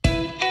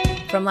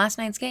From last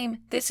night's game,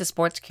 this is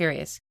Sports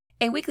Curious,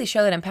 a weekly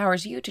show that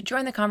empowers you to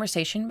join the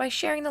conversation by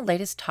sharing the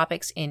latest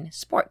topics in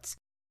sports.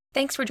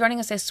 Thanks for joining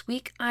us this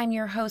week. I'm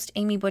your host,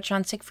 Amy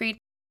Butchon-Siegfried,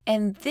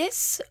 and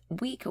this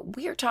week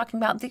we are talking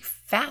about the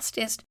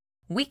fastest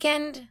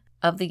weekend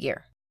of the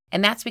year.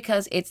 And that's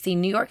because it's the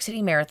New York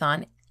City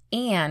Marathon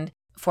and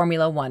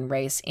Formula One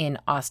race in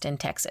Austin,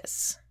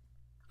 Texas.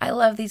 I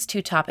love these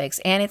two topics,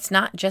 and it's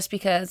not just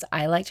because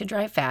I like to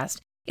drive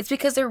fast. It's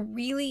because they're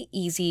really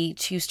easy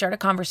to start a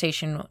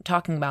conversation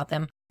talking about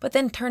them, but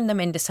then turn them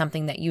into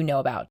something that you know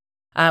about.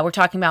 We're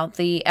talking about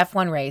the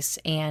F1 race,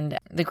 and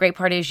the great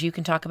part is you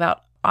can talk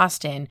about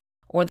Austin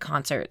or the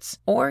concerts,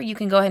 or you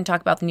can go ahead and talk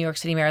about the New York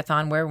City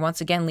Marathon, where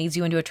once again leads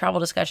you into a travel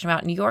discussion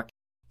about New York,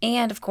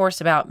 and of course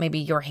about maybe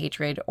your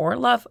hatred or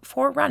love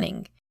for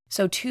running.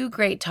 So two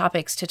great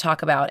topics to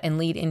talk about and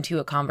lead into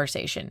a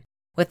conversation.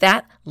 With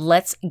that,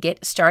 let's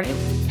get started.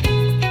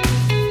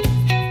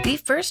 The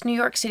first New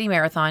York City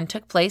Marathon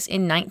took place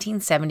in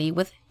 1970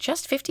 with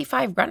just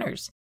 55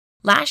 runners.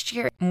 Last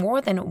year, more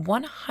than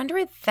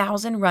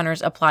 100,000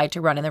 runners applied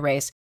to run in the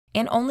race,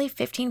 and only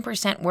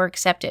 15% were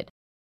accepted.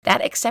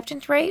 That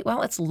acceptance rate,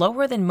 well, it's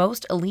lower than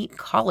most elite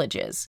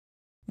colleges.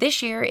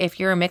 This year, if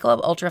you're a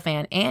Michelob Ultra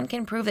fan and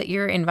can prove that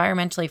you're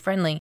environmentally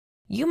friendly,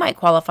 you might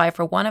qualify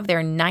for one of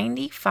their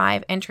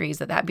 95 entries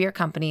that beer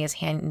company is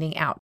handing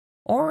out.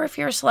 Or if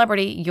you're a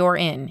celebrity, you're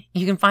in.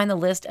 You can find the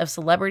list of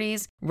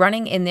celebrities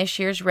running in this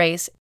year's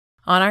race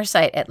on our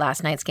site at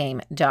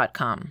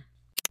lastnightsgame.com.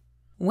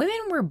 Women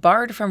were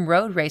barred from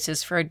road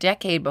races for a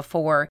decade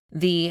before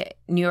the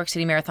New York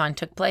City Marathon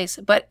took place,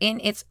 but in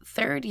its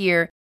third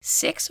year,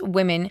 6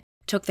 women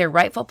took their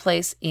rightful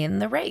place in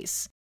the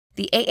race.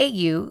 The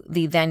AAU,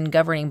 the then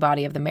governing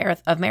body of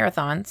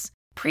marathons,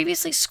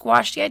 previously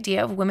squashed the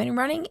idea of women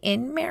running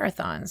in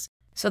marathons.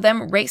 So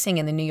them racing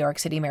in the New York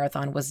City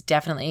Marathon was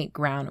definitely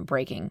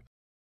groundbreaking.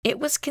 It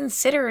was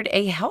considered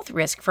a health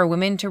risk for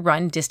women to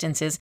run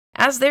distances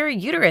as their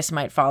uterus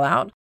might fall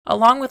out,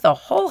 along with a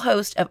whole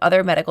host of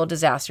other medical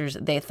disasters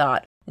they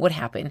thought would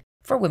happen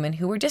for women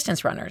who were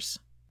distance runners.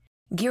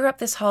 Gear up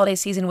this holiday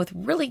season with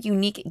really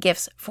unique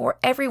gifts for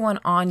everyone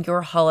on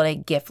your holiday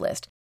gift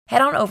list.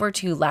 Head on over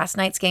to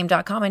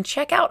lastnightsgame.com and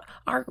check out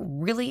our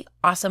really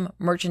awesome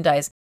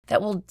merchandise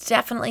that will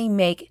definitely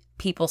make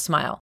people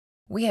smile.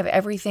 We have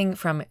everything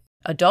from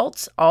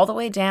adults all the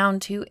way down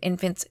to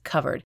infants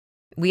covered.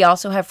 We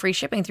also have free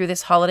shipping through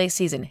this holiday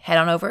season. Head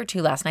on over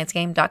to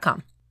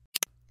lastnightsgame.com.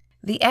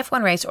 The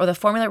F1 race, or the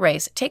Formula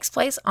race, takes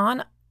place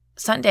on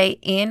Sunday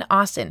in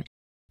Austin,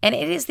 and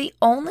it is the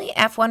only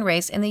F1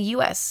 race in the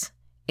U.S.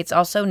 It's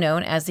also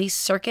known as the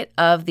Circuit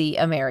of the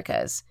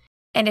Americas.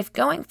 And if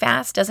going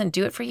fast doesn't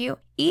do it for you,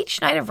 each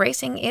night of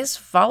racing is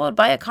followed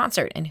by a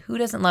concert, and who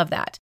doesn't love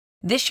that?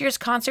 This year's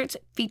concerts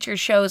feature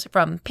shows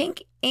from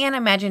Pink and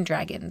Imagine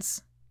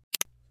Dragons.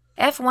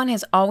 F1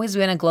 has always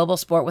been a global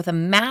sport with a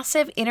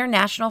massive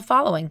international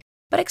following,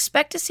 but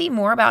expect to see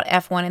more about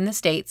F1 in the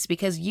States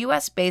because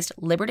US-based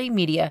Liberty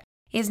Media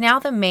is now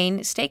the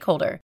main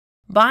stakeholder,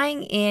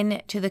 buying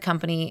into the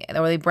company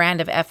or the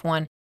brand of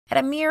F1 at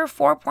a mere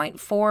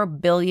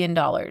 $4.4 billion.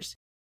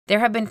 There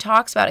have been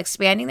talks about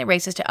expanding the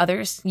races to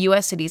other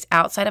US cities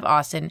outside of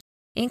Austin,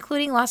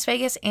 including Las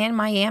Vegas and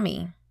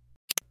Miami.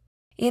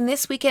 In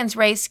this weekend's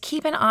race,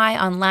 keep an eye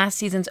on last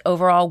season's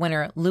overall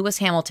winner, Lewis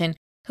Hamilton,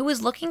 who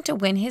is looking to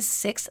win his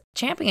 6th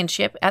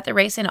championship at the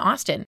race in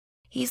Austin.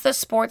 He's the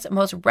sport's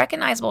most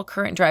recognizable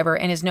current driver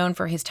and is known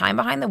for his time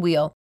behind the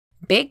wheel,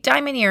 big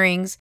diamond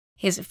earrings,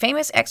 his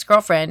famous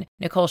ex-girlfriend,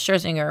 Nicole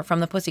Scherzinger from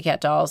the Pussycat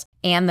Dolls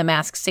and The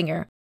Masked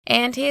Singer,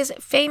 and his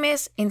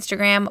famous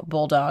Instagram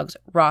bulldogs,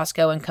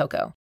 Roscoe and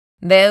Coco.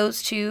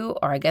 Those two,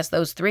 or I guess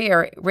those three,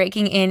 are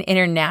raking in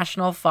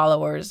international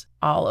followers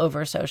all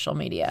over social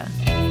media.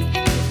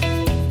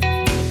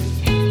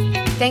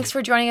 Thanks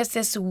for joining us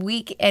this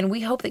week, and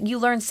we hope that you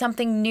learned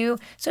something new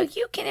so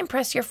you can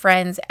impress your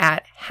friends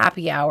at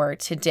happy hour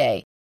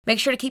today. Make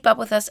sure to keep up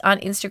with us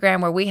on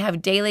Instagram, where we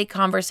have daily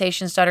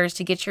conversation starters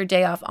to get your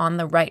day off on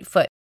the right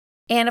foot.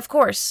 And of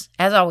course,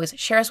 as always,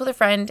 share us with a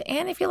friend,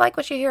 and if you like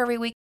what you hear every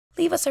week,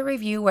 leave us a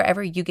review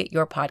wherever you get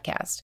your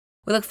podcast.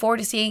 We look forward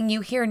to seeing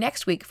you here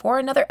next week for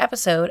another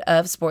episode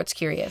of Sports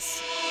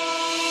Curious.